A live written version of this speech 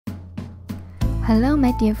Hello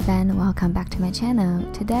my dear friend, welcome back to my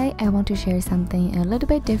channel. Today I want to share something a little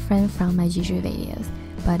bit different from my usual videos,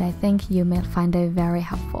 but I think you may find it very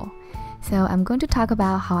helpful. So I'm going to talk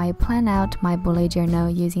about how I plan out my bullet journal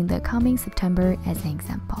using the coming September as an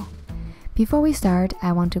example. Before we start,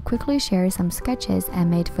 I want to quickly share some sketches I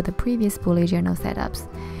made for the previous bullet journal setups.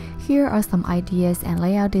 Here are some ideas and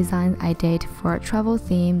layout designs I did for a travel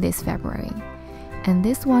theme this February. And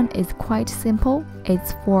this one is quite simple.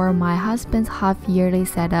 It's for my husband's half-yearly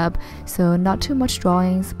setup, so not too much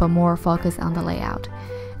drawings but more focus on the layout.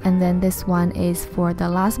 And then this one is for the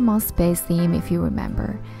last month's space theme, if you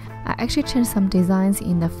remember. I actually changed some designs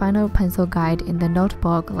in the final pencil guide in the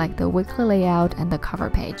notebook, like the weekly layout and the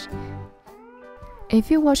cover page. If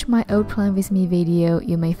you watch my old Plan With Me video,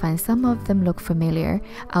 you may find some of them look familiar.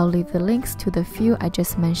 I'll leave the links to the few I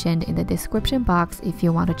just mentioned in the description box if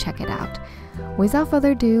you want to check it out. Without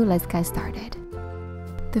further ado, let's get started.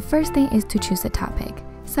 The first thing is to choose a topic.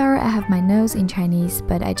 Sorry I have my notes in Chinese,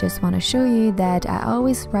 but I just want to show you that I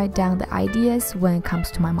always write down the ideas when it comes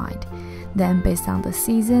to my mind. Then based on the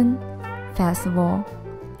season, festival,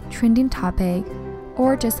 trending topic,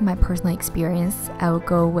 or just my personal experience, I will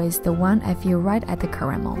go with the one I feel right at the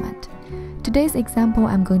current moment. Today's example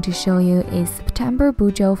I'm going to show you is September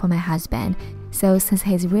BUJO for my husband. So since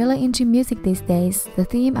he's really into music these days, the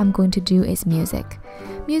theme I'm going to do is music.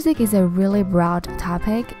 Music is a really broad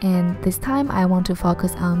topic, and this time I want to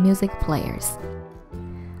focus on music players.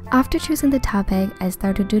 After choosing the topic, I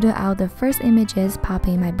start to doodle out the first images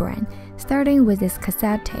popping in my brain, starting with this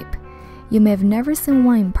cassette tape. You may have never seen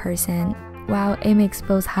one in person. Well, it may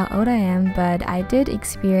expose how old I am, but I did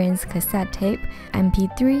experience cassette tape,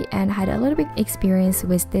 MP3, and had a little bit experience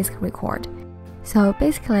with disc record. So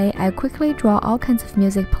basically, I quickly draw all kinds of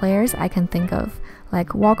music players I can think of, like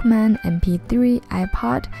Walkman, MP3,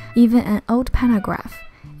 iPod, even an old pantograph.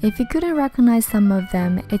 If you couldn't recognize some of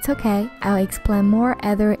them, it's okay, I'll explain more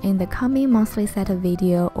either in the coming monthly setup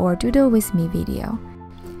video or Doodle With Me video.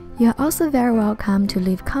 You're also very welcome to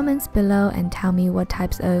leave comments below and tell me what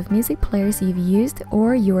types of music players you've used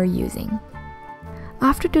or you are using.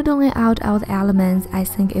 After doodling out all the elements, I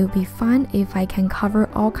think it would be fun if I can cover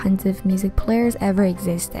all kinds of music players ever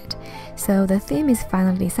existed. So the theme is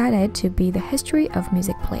finally decided to be the history of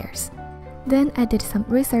music players. Then I did some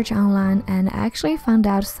research online and I actually found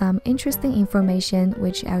out some interesting information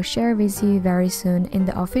which I'll share with you very soon in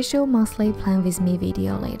the official monthly Plan With Me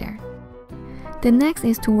video later. The next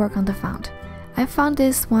is to work on the font. I found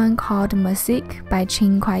this one called Music by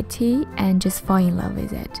Qing Kuai T and just fall in love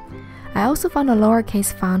with it. I also found a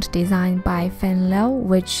lowercase font designed by Fan Liu,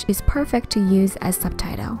 which is perfect to use as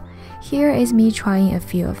subtitle. Here is me trying a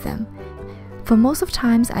few of them. For most of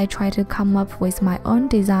times, I try to come up with my own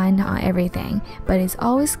design on everything, but it's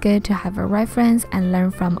always good to have a reference and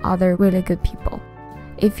learn from other really good people.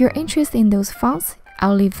 If you're interested in those fonts,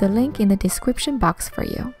 I'll leave the link in the description box for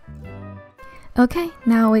you. Okay,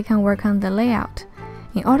 now we can work on the layout.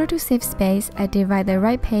 In order to save space, I divide the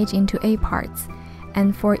right page into 8 parts.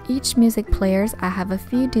 And for each music players, I have a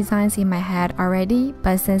few designs in my head already,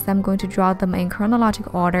 but since I'm going to draw them in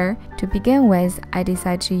chronological order, to begin with, I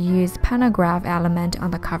decided to use pantograph element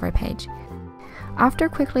on the cover page. After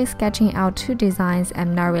quickly sketching out 2 designs,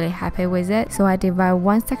 I'm not really happy with it, so I divide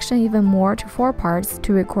one section even more to 4 parts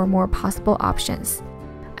to record more possible options.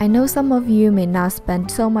 I know some of you may not spend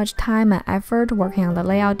so much time and effort working on the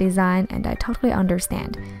layout design, and I totally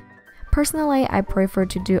understand. Personally, I prefer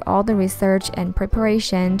to do all the research and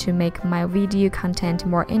preparation to make my video content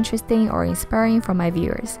more interesting or inspiring for my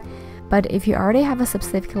viewers. But if you already have a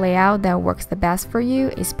specific layout that works the best for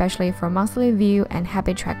you, especially for monthly view and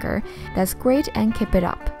habit tracker, that's great and keep it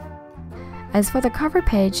up. As for the cover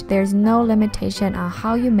page, there's no limitation on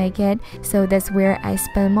how you make it, so that's where I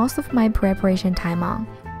spend most of my preparation time on.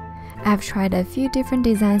 I've tried a few different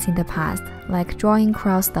designs in the past, like drawing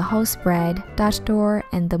across the whole spread, Dutch door,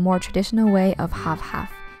 and the more traditional way of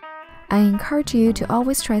half-half. I encourage you to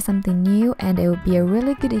always try something new, and it will be a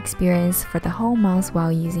really good experience for the whole month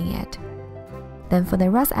while using it. Then for the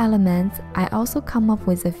rest elements, I also come up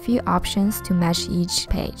with a few options to match each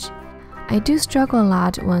page. I do struggle a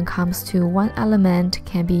lot when it comes to one element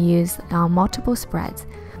can be used on multiple spreads.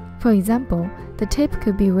 For example, the tape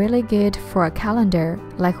could be really good for a calendar,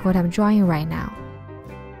 like what I'm drawing right now.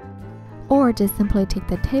 Or just simply take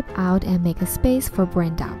the tape out and make a space for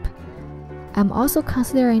brain dump. I'm also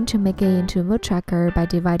considering to make it into a mood tracker by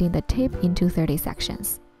dividing the tape into 30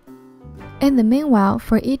 sections. In the meanwhile,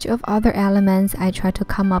 for each of other elements, I try to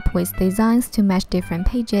come up with designs to match different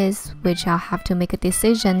pages, which I'll have to make a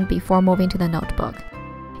decision before moving to the notebook.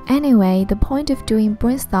 Anyway, the point of doing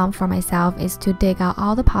brainstorm for myself is to dig out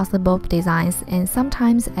all the possible designs, and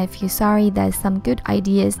sometimes I feel sorry that some good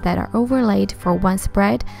ideas that are overlaid for one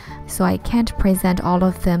spread, so I can't present all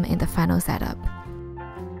of them in the final setup.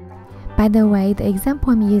 By the way, the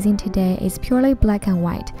example I'm using today is purely black and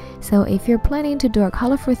white, so if you're planning to do a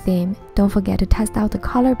colorful theme, don't forget to test out the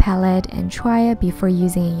color palette and try it before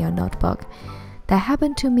using it in your notebook. That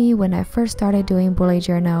happened to me when I first started doing bullet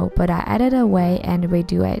journal, but I added away and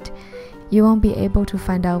redo it. You won't be able to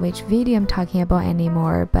find out which video I'm talking about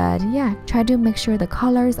anymore, but yeah, try to make sure the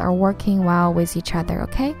colors are working well with each other,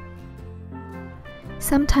 okay?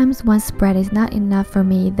 Sometimes one spread is not enough for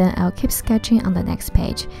me, then I'll keep sketching on the next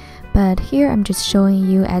page. But here I'm just showing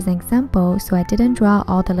you as an example, so I didn't draw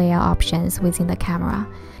all the layout options within the camera.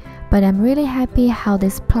 But I'm really happy how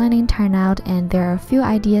this planning turned out, and there are a few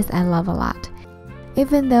ideas I love a lot.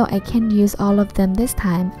 Even though I can't use all of them this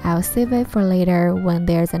time, I'll save it for later when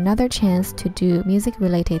there's another chance to do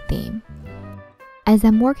music-related theme. As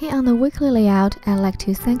I'm working on the weekly layout, I'd like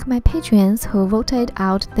to thank my patrons who voted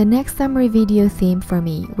out the next summary video theme for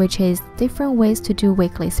me, which is different ways to do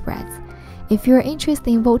weekly spreads. If you're interested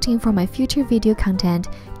in voting for my future video content,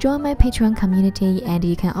 join my Patreon community, and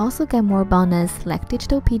you can also get more bonus like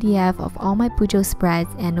digital PDF of all my BUJO spreads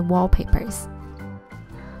and wallpapers.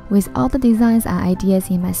 With all the designs and ideas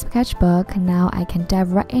in my sketchbook, now I can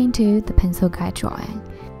dive right into the pencil guide drawing.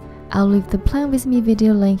 I'll leave the Plan With Me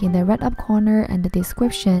video link in the right up corner and the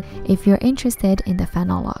description if you're interested in the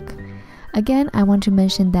final look. Again, I want to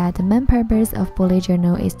mention that the main purpose of bullet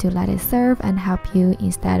journal is to let it serve and help you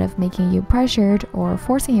instead of making you pressured or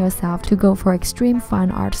forcing yourself to go for extreme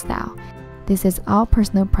fine art style. This is all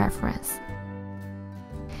personal preference.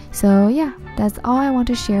 So yeah, that's all I want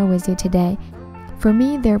to share with you today. For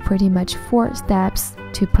me, there are pretty much 4 steps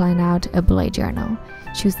to plan out a bullet journal.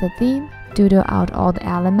 Choose the theme, doodle out all the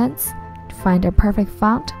elements, find a perfect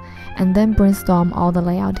font, and then brainstorm all the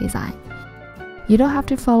layout design. You don't have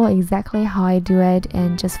to follow exactly how I do it,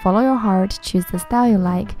 and just follow your heart, choose the style you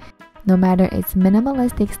like, no matter it's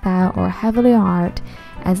minimalistic style or heavily on art,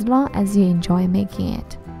 as long as you enjoy making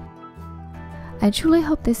it. I truly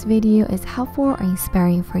hope this video is helpful or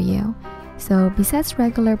inspiring for you. So besides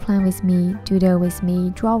regular Plan With Me, Doodle With Me,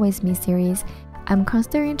 Draw With Me series, I'm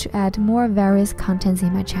considering to add more various contents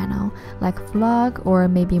in my channel, like vlog or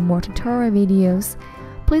maybe more tutorial videos.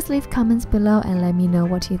 Please leave comments below and let me know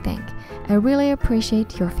what you think. I really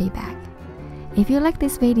appreciate your feedback. If you like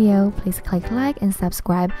this video, please click like and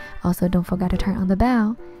subscribe. Also, don't forget to turn on the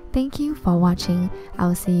bell. Thank you for watching.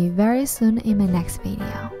 I'll see you very soon in my next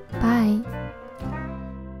video. Bye!